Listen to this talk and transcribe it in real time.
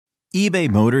eBay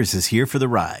Motors is here for the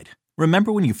ride.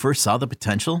 Remember when you first saw the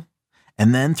potential?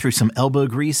 And then through some elbow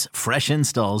grease, fresh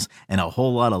installs, and a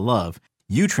whole lot of love,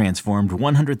 you transformed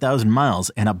 100,000 miles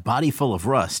and a body full of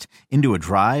rust into a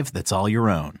drive that's all your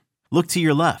own. Look to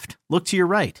your left. Look to your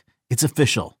right. It's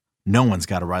official. No one's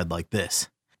got a ride like this.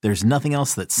 There's nothing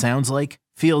else that sounds like,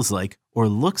 feels like, or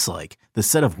looks like the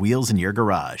set of wheels in your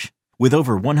garage. With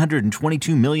over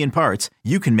 122 million parts,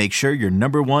 you can make sure your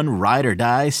number one ride or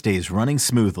die stays running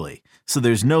smoothly. So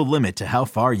there's no limit to how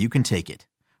far you can take it.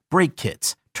 Brake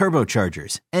kits,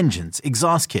 turbochargers, engines,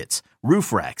 exhaust kits,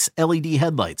 roof racks, LED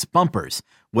headlights, bumpers,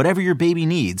 whatever your baby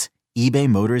needs, eBay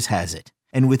Motors has it.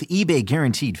 And with eBay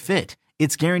Guaranteed Fit,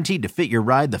 it's guaranteed to fit your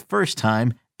ride the first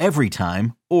time, every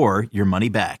time, or your money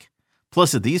back.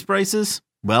 Plus at these prices,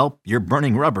 well, you're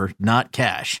burning rubber, not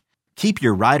cash. Keep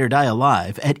your ride or die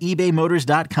alive at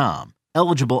ebaymotors.com.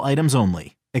 Eligible items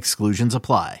only. Exclusions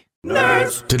apply.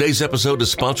 Nerds! Today's episode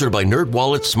is sponsored by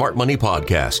NerdWallet's Smart Money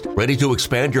Podcast. Ready to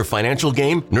expand your financial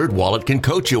game? NerdWallet can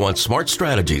coach you on smart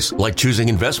strategies like choosing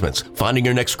investments, finding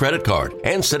your next credit card,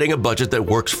 and setting a budget that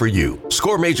works for you.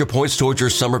 Score major points towards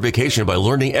your summer vacation by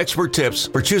learning expert tips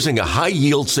for choosing a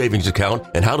high-yield savings account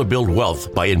and how to build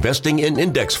wealth by investing in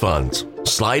index funds.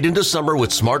 Slide into summer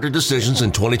with smarter decisions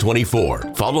in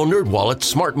 2024. Follow NerdWallet's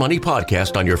Smart Money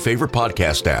Podcast on your favorite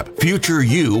podcast app. Future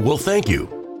you will thank you.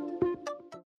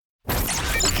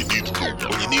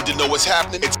 When you need to know what's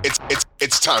happening,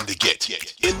 it's time to get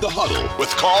in the huddle with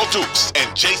Carl Dukes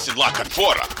and Jason La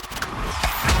Canfora.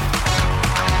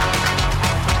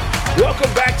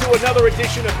 Welcome back to another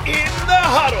edition of In the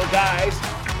Huddle, guys.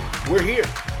 We're here.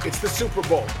 It's the Super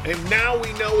Bowl, and now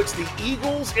we know it's the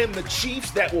Eagles and the Chiefs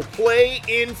that will play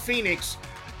in Phoenix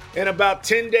in about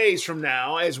 10 days from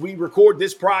now as we record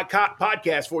this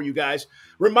podcast for you guys.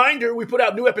 Reminder, we put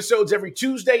out new episodes every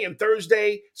Tuesday and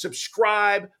Thursday.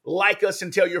 Subscribe, like us,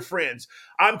 and tell your friends.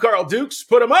 I'm Carl Dukes.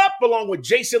 Put them up along with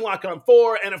Jason La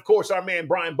Canfora, and of course, our man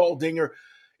Brian Baldinger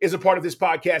is a part of this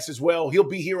podcast as well. He'll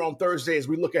be here on Thursday as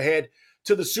we look ahead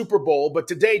to the Super Bowl. But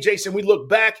today, Jason, we look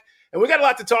back, and we got a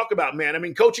lot to talk about, man. I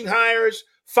mean, coaching hires,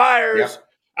 fires,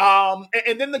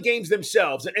 and then the games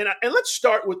themselves. And let's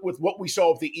start with what we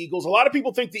saw with the Eagles. A lot of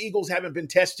people think the Eagles haven't been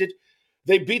tested.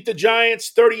 They beat the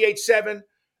Giants 38-7.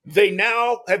 They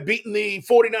now have beaten the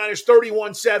 49ers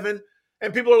 31-7.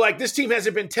 And people are like, this team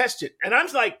hasn't been tested. And I'm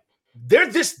like, they're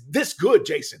this good,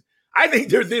 Jason. I think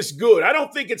they're this good. I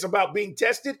don't think it's about being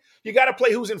tested. You got to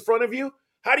play who's in front of you.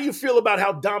 How do you feel about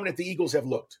how dominant the Eagles have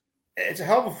looked? It's a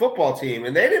hell of a football team,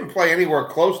 and they didn't play anywhere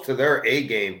close to their A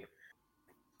game.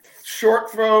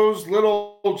 Short throws,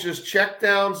 little just check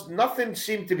downs, nothing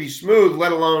seemed to be smooth,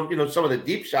 let alone, some of the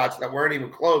deep shots that weren't even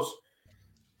close.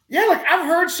 Yeah, like I've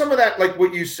heard some of that, like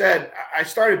what you said. I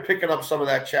started picking up some of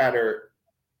that chatter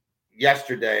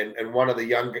yesterday, and one of the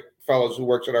young fellows who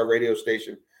works at our radio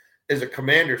station is a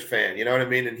Commanders fan, you know what I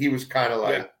mean? And he was kind of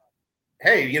like,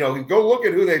 hey, go look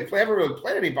at who they play. They haven't really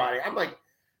played anybody. I'm like,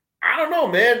 I don't know,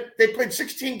 man. They played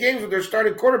 16 games with their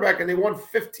starting quarterback, and they won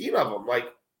 15 of them. Like,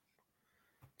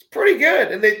 it's pretty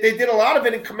good. And they did a lot of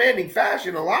it in commanding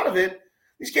fashion. A lot of it,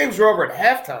 these games were over at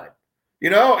halftime,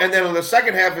 and then in the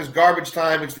second half is garbage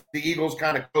time. It's the Eagles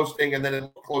kind of coasting, and then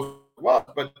it close was.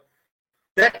 But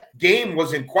that game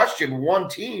was in question. One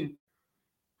team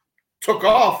took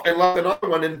off and left another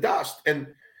one in dust. And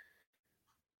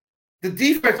the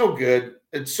defense is so good.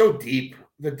 It's so deep.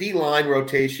 The D-line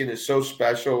rotation is so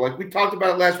special. Like we talked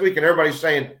about it last week, and everybody's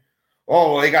saying,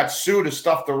 oh, they got Sue to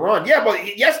stuff the run. Yeah,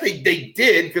 but yes, they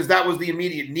did, because that was the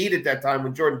immediate need at that time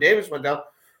when Jordan Davis went down.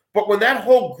 But when that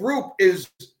whole group is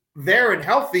there and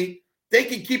healthy, they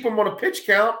can keep them on a pitch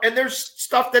count, and there's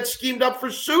stuff that's schemed up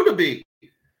for Sue to be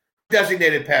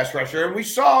designated pass rusher. And we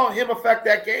saw him affect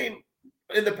that game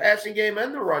in the passing game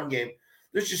and the run game.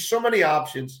 There's just so many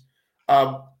options.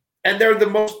 And they're the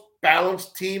most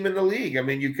balanced team in the league. I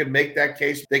mean, you can make that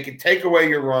case. They can take away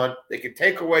your run. They can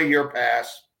take away your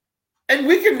pass. And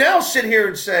we can now sit here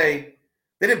and say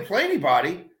they didn't play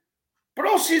anybody. But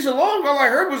all season long, all I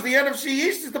heard was the NFC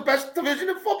East is the best division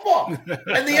in football.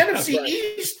 And the NFC right.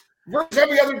 East versus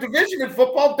every other division in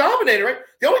football dominated, right?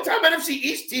 The only time NFC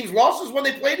East teams lost is when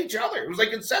they played each other. It was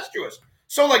like incestuous.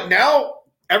 So like now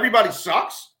everybody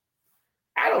sucks?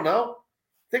 I don't know.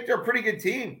 I think they're a pretty good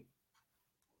team.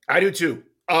 I do too.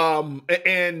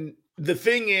 And the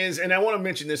thing is, and I want to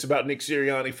mention this about Nick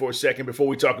Sirianni for a second before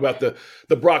we talk about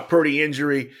the Brock Purdy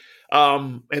injury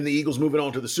and the Eagles moving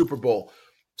on to the Super Bowl.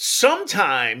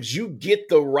 Sometimes you get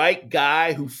the right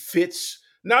guy who fits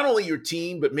not only your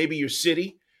team, but maybe your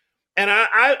city. And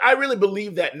I really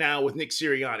believe that now with Nick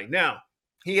Sirianni. Now,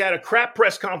 he had a crap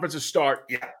press conference to start.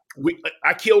 Yeah.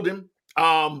 I killed him.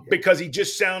 because he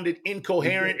just sounded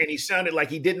incoherent and he sounded like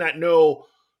he did not know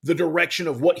the direction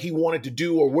of what he wanted to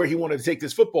do or where he wanted to take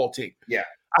this football team. Yeah.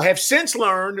 I have since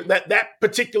learned that that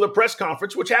particular press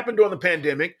conference, which happened during the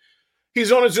pandemic,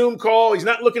 he's on a Zoom call. He's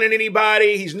not looking at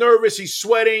anybody. He's nervous. He's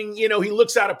sweating. He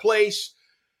looks out of place.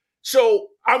 So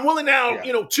I'm willing now,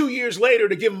 2 years later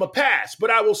to give him a pass. But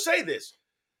I will say this.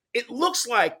 It looks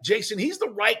like, Jason, he's the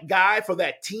right guy for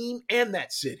that team and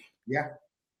that city. Yeah.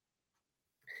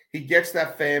 He gets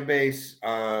that fan base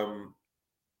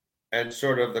and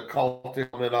sort of the cult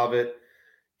element of it.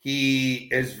 He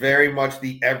is very much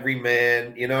the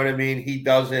everyman. You know what I mean? He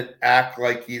doesn't act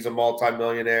like he's a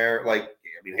multimillionaire.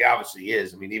 He obviously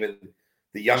is. Even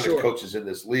the youngest coaches in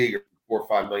this league are $4 or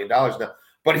 $5 million now.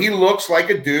 But he looks like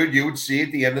a dude you would see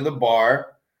at the end of the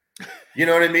bar. You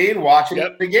know what I mean? Watching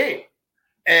the game.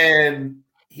 And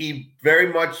he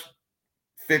very much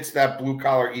fits that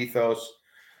blue-collar ethos.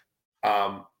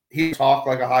 He talks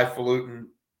like a highfalutin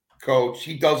coach.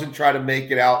 He doesn't try to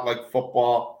make it out like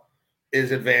football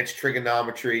is advanced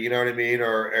trigonometry, you know what I mean,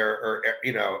 or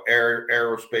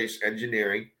aerospace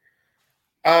engineering.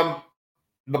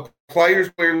 The players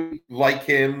clearly like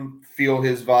him, feel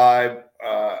his vibe.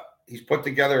 He's put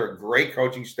together a great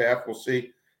coaching staff. We'll see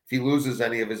if he loses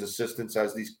any of his assistants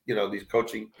as this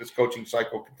coaching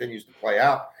cycle continues to play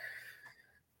out.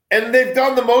 And they've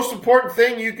done the most important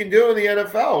thing you can do in the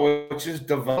NFL, which is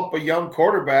develop a young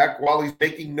quarterback while he's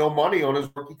making no money on his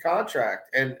rookie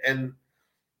contract. And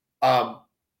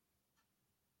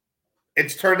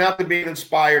it's turned out to be an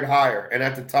inspired hire. And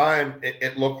at the time,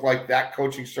 it looked like that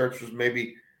coaching search was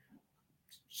maybe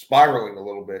spiraling a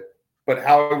little bit. But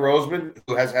Howie Roseman,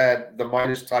 who has had the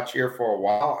Midas touch here for a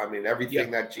while,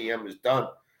 everything that GM has done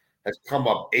has come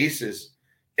up aces,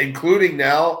 including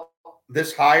now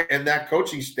this hire and that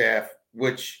coaching staff,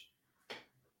 which,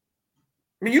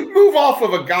 you move off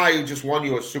of a guy who just won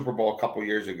you a Super Bowl a couple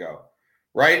years ago,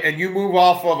 right? And you move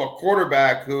off of a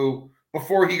quarterback who,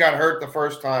 before he got hurt the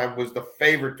first time, was the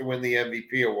favorite to win the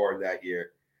MVP award that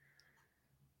year.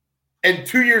 And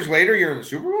 2 years later, you're in the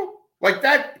Super Bowl? Like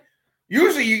that,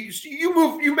 usually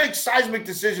you make seismic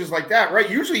decisions like that, right?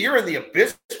 Usually you're in the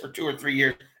abyss for 2 or 3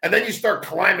 years, and then you start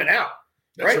climbing out,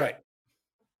 right? That's right.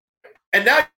 And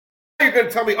now you're going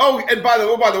to tell me, and by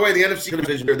the way, the NFC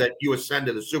division that you ascend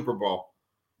to the Super Bowl,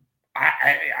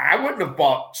 I wouldn't have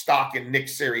bought stock in Nick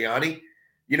Sirianni.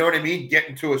 You know what I mean?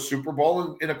 Getting to a Super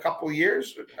Bowl in a couple of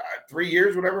years, 3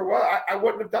 years, whatever it was, I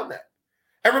wouldn't have done that.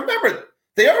 And remember,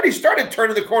 they already started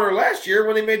turning the corner last year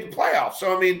when they made the playoffs.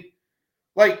 So,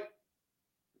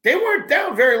 they weren't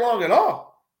down very long at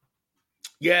all.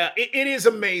 Yeah, it is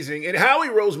amazing. And Howie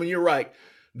Roseman, you're right.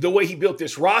 The way he built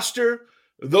this roster,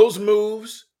 those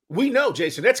moves, we know,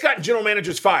 Jason, that's gotten general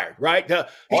managers fired, right?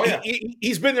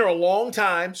 He's been there a long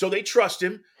time, so they trust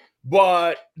him.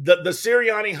 But the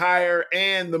Sirianni hire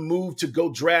and the move to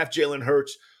go draft Jalen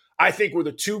Hurts, I think were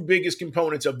the two biggest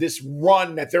components of this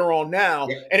run that they're on now.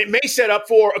 Yeah. And it may set up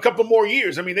for a couple more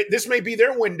years. This may be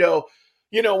their window,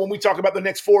 when we talk about the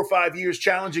next 4 or 5 years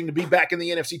challenging to be back in the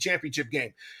NFC Championship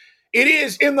game. It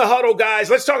is in the huddle, guys.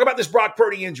 Let's talk about this Brock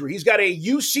Purdy injury. He's got a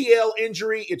UCL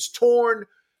injury. It's torn.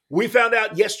 We found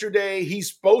out yesterday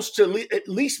he's supposed to at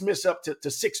least miss up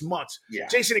to 6 months. Yeah.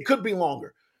 Jason, it could be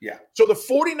longer. Yeah. So the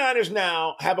 49ers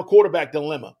now have a quarterback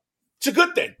dilemma. It's a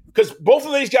good thing because both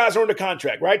of these guys are under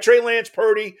contract, right? Trey Lance,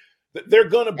 Purdy, they're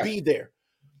going to be there.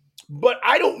 But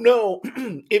I don't know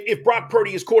if Brock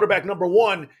Purdy is quarterback number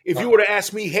one. If you were to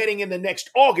ask me heading into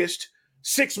next August,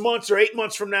 6 months or 8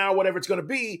 months from now, whatever it's going to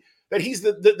be, that he's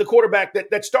the quarterback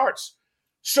that starts.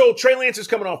 So Trey Lance is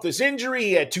coming off this injury.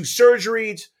 He had 2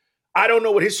 surgeries. I don't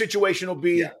know what his situation will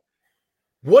be. Yeah.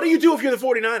 What do you do if you're the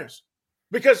 49ers?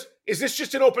 Because is this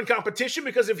just an open competition?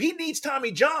 Because if he needs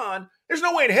Tommy John, there's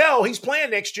no way in hell he's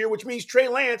playing next year, which means Trey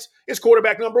Lance is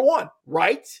quarterback number one,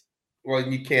 right? Well,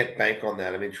 you can't bank on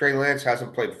that. Trey Lance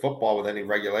hasn't played football with any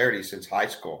regularity since high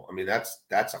school.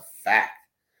 That's a fact.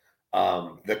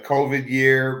 The COVID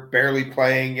year, barely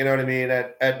playing,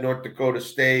 at North Dakota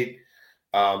State.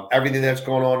 Everything that's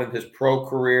going on in his pro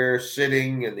career,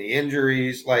 sitting and the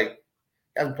injuries, he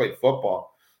hasn't played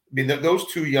football.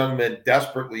 Those two young men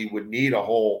desperately would need a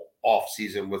whole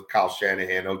offseason with Kyle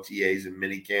Shanahan, OTAs and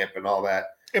minicamp and all that.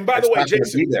 And by the way,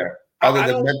 Jason, be there other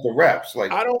than mental reps.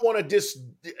 I don't want to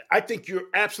I think you're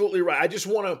absolutely right. I just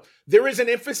want to – there is an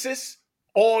emphasis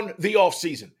on the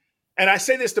offseason. And I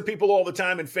say this to people all the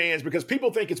time and fans because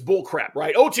people think it's bull crap,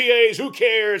 right? OTAs, who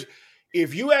cares?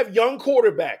 If you have young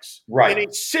quarterbacks in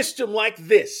a system like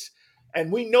this,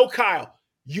 and we know Kyle,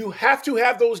 you have to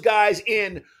have those guys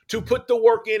in to put the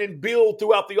work in and build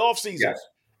throughout the offseason. Yes.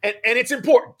 And it's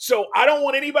important. So I don't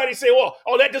want anybody to say, well,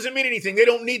 that doesn't mean anything. They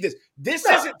don't need this. This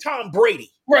isn't Tom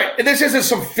Brady. Right. And this isn't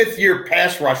some fifth-year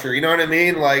pass rusher, you know what I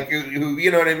mean? Like, who you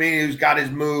know what I mean? Who's got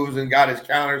his moves and got his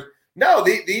counters. No,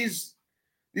 these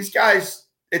guys,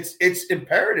 it's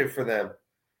imperative for them.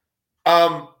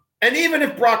 And even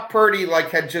if Brock Purdy,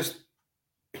 had just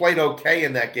played okay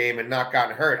in that game and not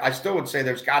gotten hurt, I still would say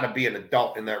there's got to be an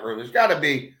adult in that room. There's got to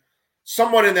be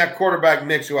someone in that quarterback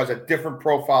mix who has a different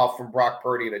profile from Brock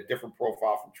Purdy and a different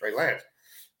profile from Trey Lance.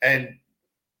 And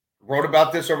wrote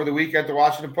about this over the weekend at the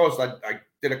Washington Post. I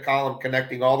did a column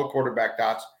connecting all the quarterback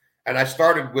dots, and I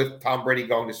started with Tom Brady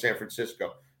going to San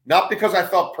Francisco. Not because I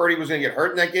thought Purdy was going to get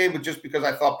hurt in that game, but just because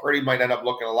I thought Purdy might end up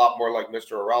looking a lot more like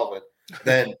Mr. Irrelevant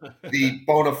than the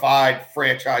bona fide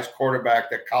franchise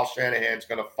quarterback that Kyle Shanahan's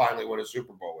going to finally win a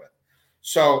Super Bowl with.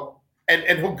 So,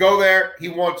 and he'll go there. He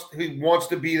wants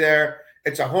to be there.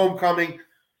 It's a homecoming.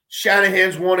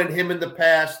 Shanahan's wanted him in the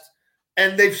past.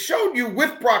 And they've showed you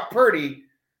with Brock Purdy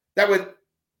that with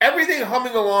everything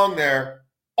humming along there,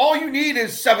 all you need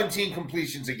is 17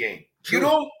 completions a game. True. You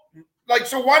don't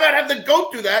so why not have the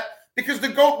GOAT do that? Because the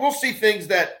GOAT will see things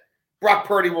that Brock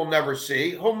Purdy will never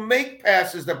see. He'll make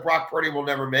passes that Brock Purdy will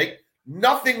never make.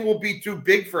 Nothing will be too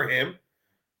big for him.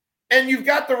 And you've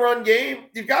got the run game.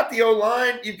 You've got the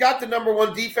O-line. You've got the number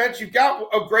one defense. You've got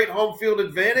a great home field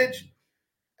advantage.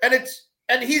 And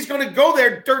he's going to go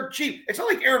there dirt cheap. It's not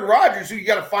like Aaron Rodgers, who you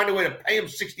got to find a way to pay him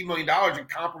 $60 million and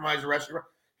compromise the rest of it.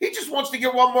 He just wants to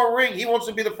get one more ring. He wants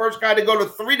to be the first guy to go to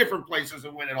 3 different places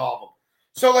and win at all of them.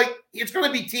 So, it's going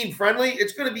to be team-friendly.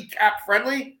 It's going to be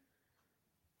cap-friendly.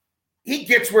 He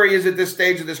gets where he is at this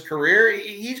stage of his career.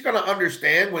 He's going to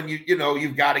understand when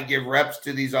you've got to give reps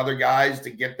to these other guys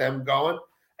to get them going.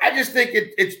 I just think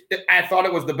I thought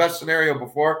it was the best scenario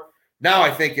before. Now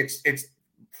I think it's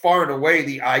far and away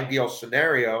the ideal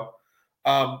scenario.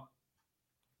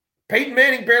 Peyton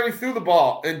Manning barely threw the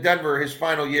ball in Denver his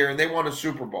final year, and they won a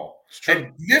Super Bowl.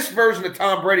 And this version of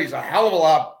Tom Brady is a hell of a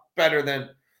lot better than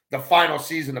the final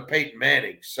season of Peyton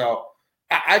Manning. So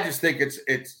I just think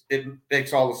it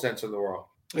makes all the sense in the world.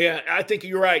 Yeah, I think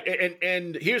you're right.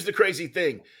 And here's the crazy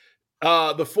thing. The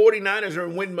 49ers are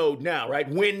in win mode now, right?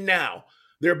 Win now.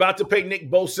 They're about to pay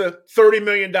Nick Bosa $30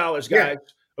 million, guys. Yeah.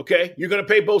 Okay? You're going to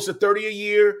pay Bosa $30 a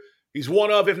year. He's one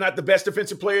of, if not the best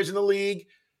defensive players in the league.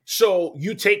 So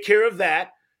you take care of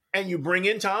that, and you bring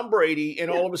in Tom Brady, and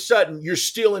all of a sudden you're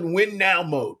still in win now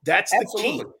mode. That's the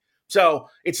key. So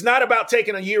it's not about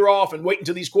taking a year off and waiting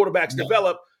until these quarterbacks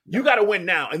develop. You got to win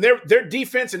now. And their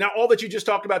defense and now all that you just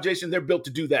talked about, Jason, they're built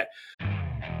to do that.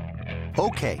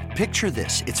 Okay, picture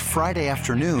this. It's Friday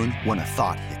afternoon when a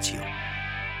thought hits you.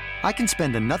 I can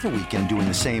spend another weekend doing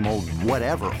the same old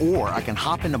whatever, or I can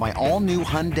hop into my all-new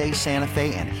Hyundai Santa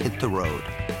Fe and hit the road.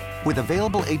 With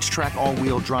available H-Track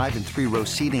all-wheel drive and 3-row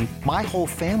seating, my whole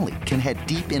family can head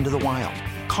deep into the wild.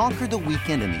 Conquer the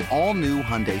weekend in the all-new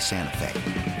Hyundai Santa Fe.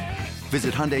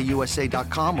 Visit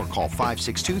HyundaiUSA.com or call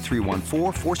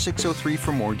 562-314-4603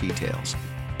 for more details.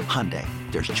 Hyundai,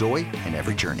 there's joy in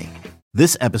every journey.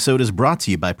 This episode is brought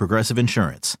to you by Progressive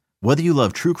Insurance. Whether you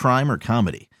love true crime or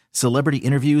comedy, celebrity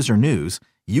interviews or news,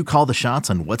 you call the shots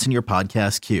on what's in your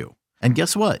podcast queue. And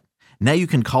guess what? Now you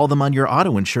can call them on your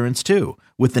auto insurance too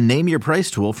with the Name Your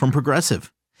Price tool from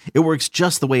Progressive. It works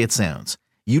just the way it sounds.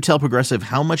 You tell Progressive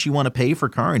how much you want to pay for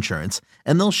car insurance,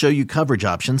 and they'll show you coverage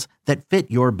options that fit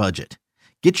your budget.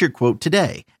 Get your quote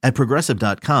today at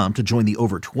Progressive.com to join the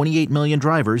over 28 million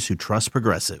drivers who trust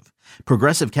Progressive.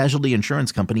 Progressive Casualty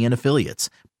Insurance Company and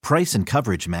Affiliates. Price and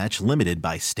coverage match limited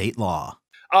by state law.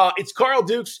 It's Carl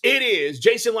Dukes. It is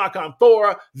Jason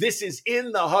Lockenfora. This is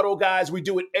In the Huddle, guys. We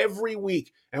do it every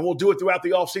week, and we'll do it throughout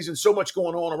the offseason. So much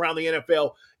going on around the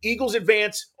NFL. Eagles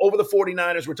advance over the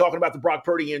 49ers. We're talking about the Brock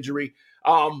Purdy injury.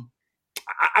 I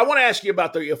want to ask you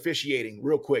about the officiating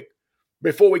real quick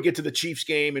before we get to the Chiefs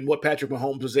game and what Patrick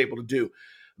Mahomes was able to do.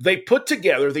 The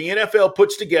NFL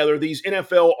puts together these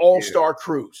NFL all-star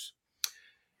crews.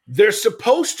 They're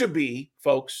supposed to be,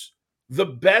 folks, the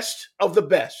best of the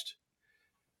best.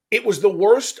 It was the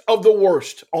worst of the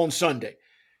worst on Sunday.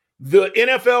 The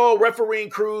NFL refereeing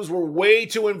crews were way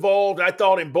too involved, I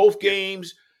thought, in both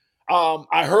games.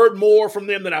 I heard more from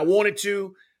them than I wanted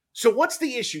to. So what's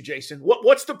the issue, Jason?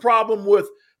 What's the problem with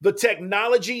the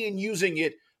technology and using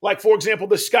it? Like, for example,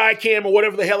 the Sky Cam or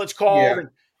whatever the hell it's called,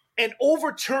 and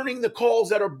overturning the calls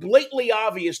that are blatantly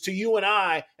obvious to you and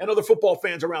I and other football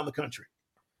fans around the country.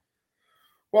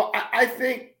 Well, I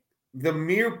think the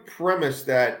mere premise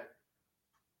that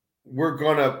we're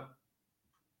going to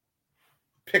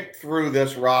pick through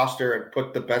this roster and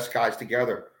put the best guys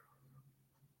together,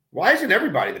 why isn't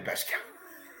everybody the best guy?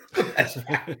 You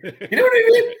know what I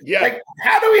mean? Yeah. Like,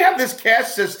 how do we have this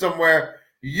caste system where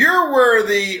you're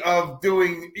worthy of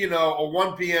doing, a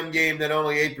 1 p.m. game that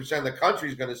only 8% of the country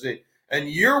is going to see, and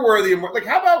you're worthy of more? Like,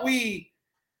 how about I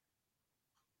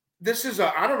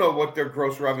don't know what their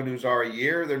gross revenues are a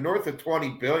year. They're north of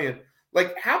 20 billion.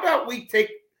 Like, how about we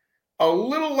take a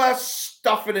little less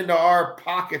stuffing into our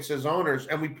pockets as owners,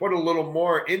 and we put a little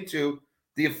more into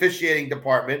the officiating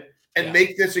department and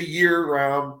make this a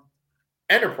year-round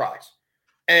enterprise.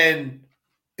 And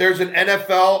there's an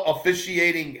NFL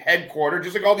officiating headquarters,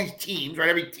 just like all these teams, right?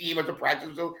 Every team has a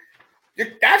practice. So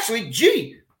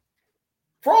actually,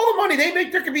 for all the money they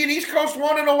make, there could be an East Coast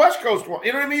one and a West Coast one.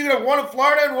 You know what I mean? You could have one in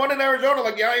Florida and one in Arizona,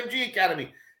 like the IMG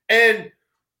Academy. And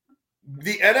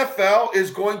the NFL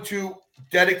is going to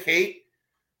dedicate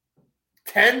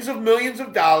tens of millions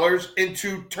of dollars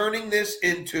into turning this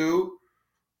into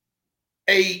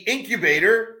a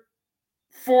incubator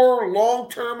for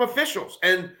long-term officials.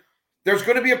 And there's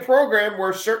going to be a program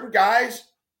where certain guys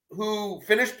who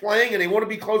finish playing and they want to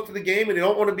be close to the game and they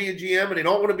don't want to be a GM and they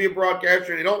don't want to be a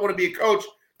broadcaster and they don't want to be a coach.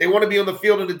 They want to be on the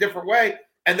field in a different way.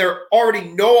 And they already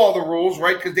know all the rules,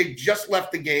 right? Because they just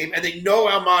left the game and they know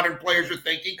how modern players are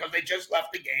thinking because they just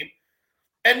left the game.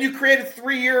 And you create a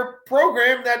 3-year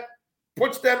program that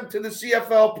puts them to the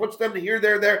CFL, puts them to here,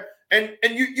 there. And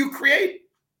you create,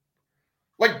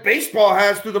 like baseball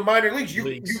has through the minor leagues,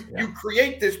 you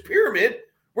create this pyramid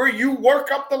where you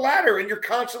work up the ladder and you're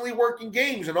constantly working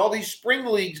games and all these spring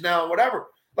leagues now and whatever.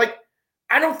 Like,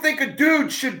 I don't think a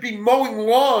dude should be mowing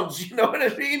lawns, you know what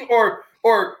I mean? Or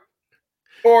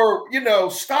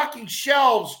stocking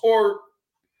shelves or,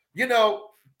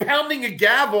 pounding a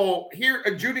gavel here,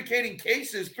 adjudicating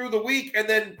cases through the week. And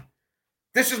then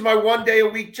this is my 1 day a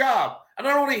week job. And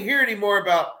I don't want to hear anymore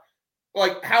about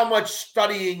like how much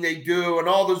studying they do and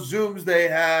all the Zooms they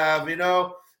have, and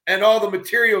all the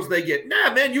materials they get.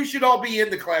 Nah, man, you should all be in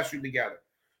the classroom together.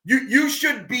 You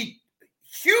should be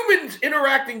humans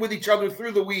interacting with each other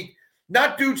through the week,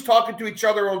 not dudes talking to each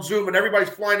other on Zoom and everybody's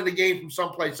flying to the game from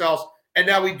someplace else. And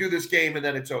now we do this game and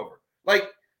then it's over. Like,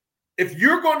 if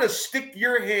you're going to stick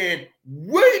your hand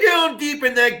way down deep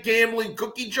in that gambling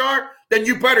cookie jar, then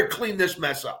you better clean this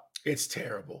mess up. It's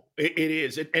terrible. It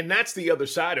is. And that's the other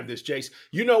side of this, Jace.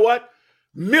 You know what?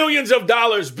 Millions of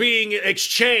dollars being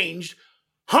exchanged,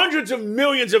 hundreds of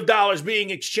millions of dollars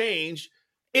being exchanged.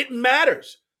 It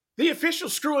matters. The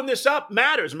officials screwing this up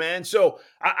matters, man. So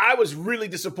I was really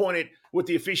disappointed with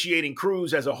the officiating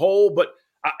crews as a whole, but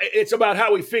it's about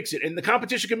how we fix it. And the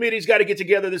competition committee's got to get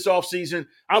together this offseason.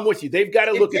 I'm with you. They've got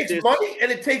to look at this. It takes money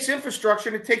and it takes infrastructure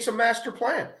and it takes a master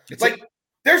plan.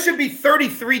 There should be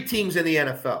 33 teams in the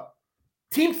NFL.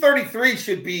 Team 33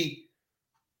 should be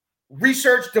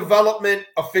research, development,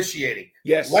 officiating.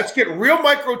 Yes. Let's get real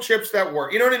microchips that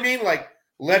work. You know what I mean? Like,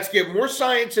 let's get more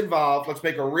science involved. Let's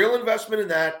make a real investment in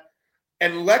that.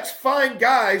 And let's find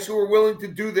guys who are willing to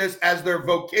do this as their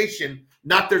vocation,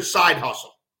 not their side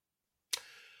hustle.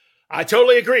 I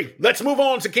totally agree. Let's move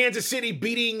on to Kansas City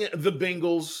beating the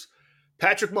Bengals.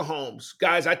 Patrick Mahomes.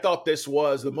 Guys, I thought this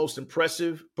was the most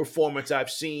impressive performance I've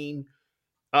seen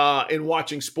in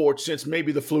watching sports since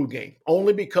maybe the flu game,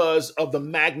 only because of the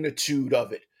magnitude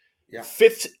of it. Yeah.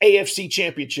 5th AFC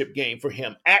championship game for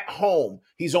him at home.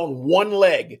 He's on one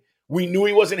leg. We knew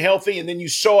he wasn't healthy, and then you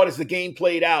saw it as the game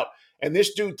played out. And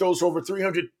this dude throws over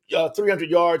 300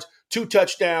 yards, 2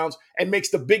 touchdowns, and makes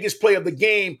the biggest play of the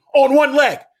game on one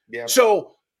leg. Yeah.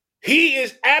 So he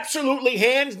is absolutely,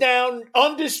 hands down,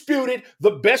 undisputed,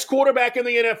 the best quarterback in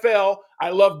the NFL. I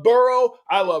love Burrow.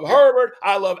 I love Herbert.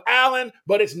 I love Allen.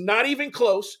 But it's not even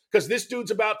close because this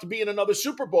dude's about to be in another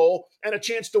Super Bowl and a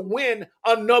chance to win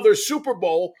another Super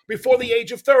Bowl before the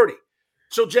age of 30.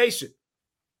 So, Jason,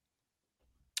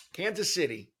 Kansas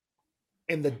City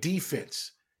and the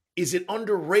defense, is it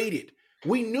underrated?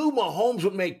 We knew Mahomes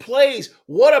would make plays.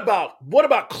 What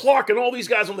about Clark and all these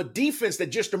guys on the defense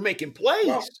that just are making plays?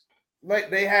 Well,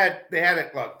 like they had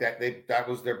it. Look, that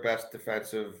was their best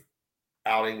defensive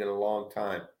outing in a long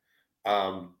time.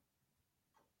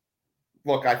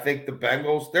 Look, I think the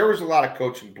Bengals. There was a lot of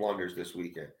coaching blunders this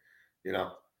weekend.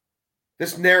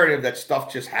 This narrative that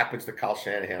stuff just happens to Kyle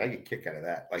Shanahan. I get a kick out of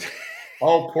that. Like,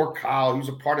 oh, poor Kyle. He was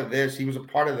a part of this. He was a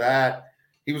part of that.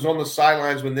 He was on the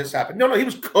sidelines when this happened. No, he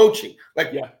was coaching.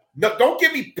 No, don't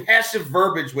give me passive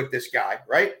verbiage with this guy,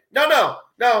 right? No.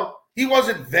 He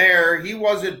wasn't there. He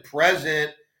wasn't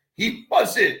present. He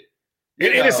wasn't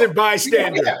an innocent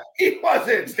bystander. Yeah, he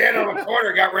wasn't standing on a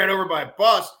corner, got ran over by a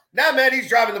bus. Nah, man, he's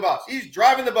driving the bus. He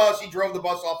drove the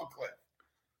bus off a cliff.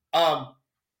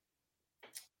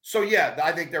 So, yeah,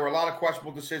 I think there were a lot of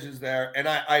questionable decisions there. And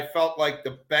I felt like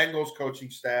the Bengals coaching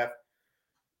staff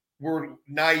were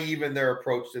naive in their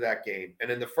approach to that game.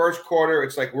 And in the first quarter,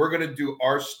 it's like, we're going to do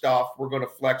our stuff. We're going to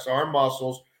flex our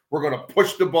muscles. We're going to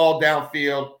push the ball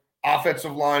downfield.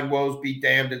 Offensive line woes be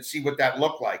damned, and see what that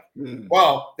looked like.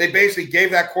 Well, they basically gave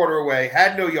that quarter away,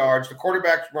 had no yards. The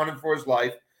quarterback's running for his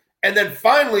life. And then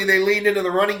finally they leaned into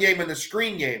the running game and the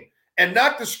screen game. And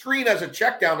not the screen as a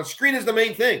check down. The screen is the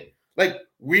main thing. Like,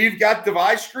 we've got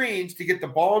devised screens to get the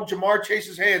ball in Jamar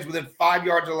Chase's hands within 5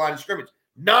 yards of the line of scrimmage,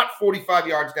 not 45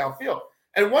 yards downfield.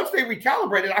 And once they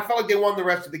recalibrated, I felt like they won the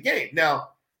rest of the game. Now,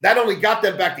 that only got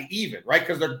them back to even, right?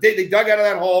 Because they dug out of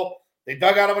that hole. They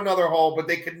dug out of another hole, but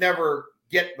they could never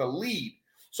get the lead.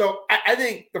 So I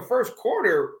think the first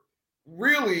quarter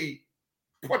really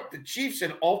put the Chiefs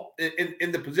in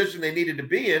the position they needed to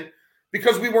be in,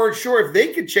 because we weren't sure if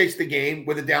they could chase the game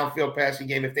with a downfield passing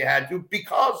game if they had to,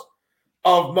 because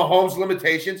of Mahomes'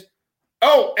 limitations.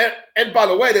 Oh, and by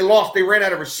the way, they ran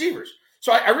out of receivers.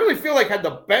 So I really feel like, had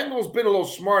the Bengals been a little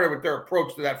smarter with their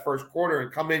approach to that first quarter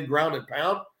and come in ground and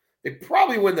pound, they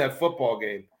probably win that football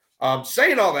game.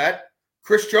 Saying all that,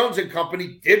 Chris Jones and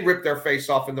company did rip their face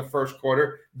off in the first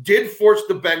quarter, did force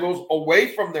the Bengals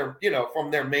away from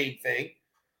their main thing.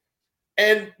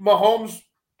 And Mahomes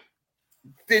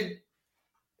did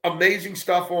amazing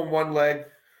stuff on one leg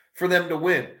for them to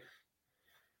win.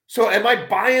 So am I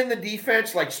buying the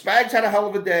defense? Like, Spags had a hell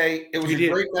of a day. It was a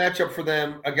great matchup for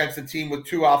them against a team with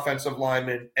 2 offensive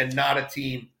linemen and not a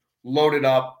team loaded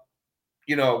up,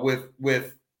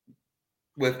 with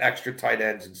extra tight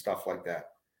ends and stuff like that.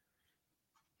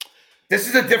 This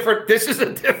is a different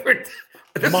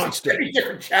monster. Very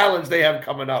different challenge they have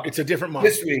coming up. It's a different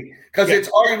monster this week, because it's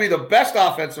arguably the best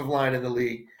offensive line in the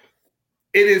league.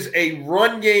 It is a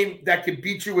run game that can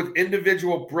beat you with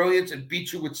individual brilliance and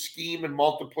beat you with scheme and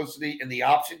multiplicity in the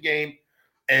option game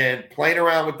and playing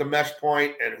around with the mesh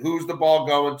point and who's the ball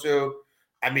going to.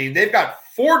 I mean, they've got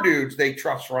 4 dudes they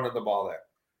trust running the ball there,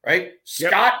 right?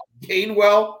 Yep. Scott,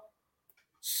 Gainwell,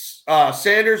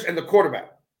 Sanders, and the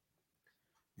quarterback.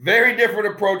 Very different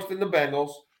approach than the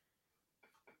Bengals.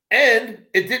 And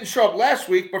it didn't show up last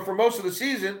week, but for most of the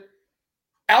season,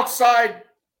 outside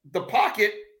the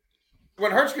pocket,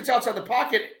 when Hurts gets outside the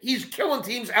pocket, he's killing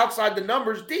teams outside the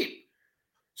numbers deep.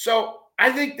 So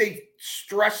I think they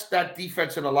stress that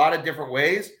defense in a lot of different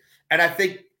ways. And I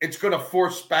think it's going to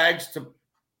force Spags to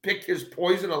pick his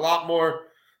poison a lot more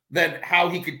than how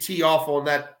he could tee off on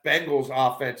that Bengals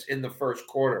offense in the first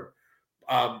quarter.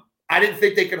 I didn't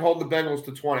think they could hold the Bengals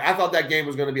to 20. I thought that game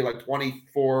was going to be like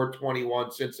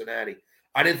 24-21 Cincinnati.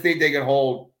 I didn't think they could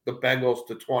hold the Bengals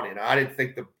to 20. And I didn't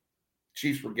think the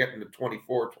Chiefs were getting to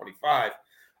 24, 25.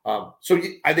 So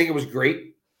I think it was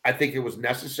great. I think it was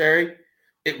necessary.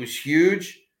 It was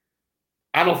huge.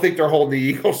 I don't think they're holding the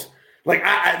Eagles. Like,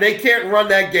 they can't run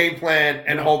that game plan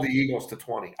and hold the Eagles to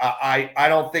 20. I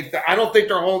don't think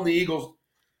they're holding the Eagles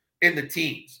in the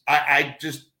teens.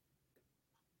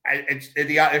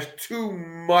 There's too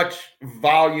much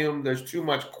volume. There's too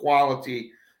much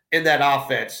quality in that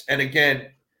offense. And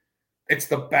again, it's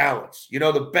the balance. The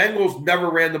Bengals never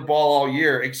ran the ball all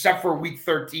year, except for week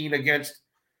 13 against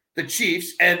the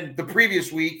Chiefs and the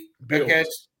previous week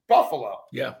against Buffalo.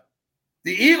 Yeah.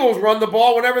 The Eagles run the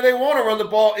ball whenever they want to run the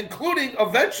ball, including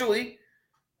eventually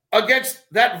against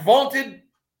that vaunted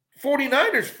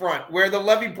 49ers front where the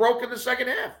levee broke in the second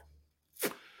half.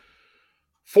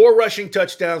 4 rushing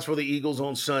touchdowns for the Eagles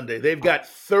on Sunday. They've got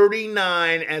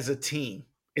 39 as a team.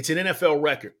 It's an NFL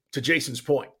record, to Jason's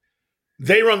point.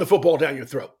 They run the football down your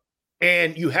throat.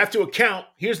 And you have to account,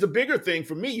 here's the bigger thing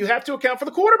for me, you have to account for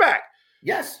the quarterback.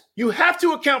 Yes. You have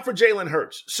to account for Jalen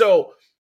Hurts. So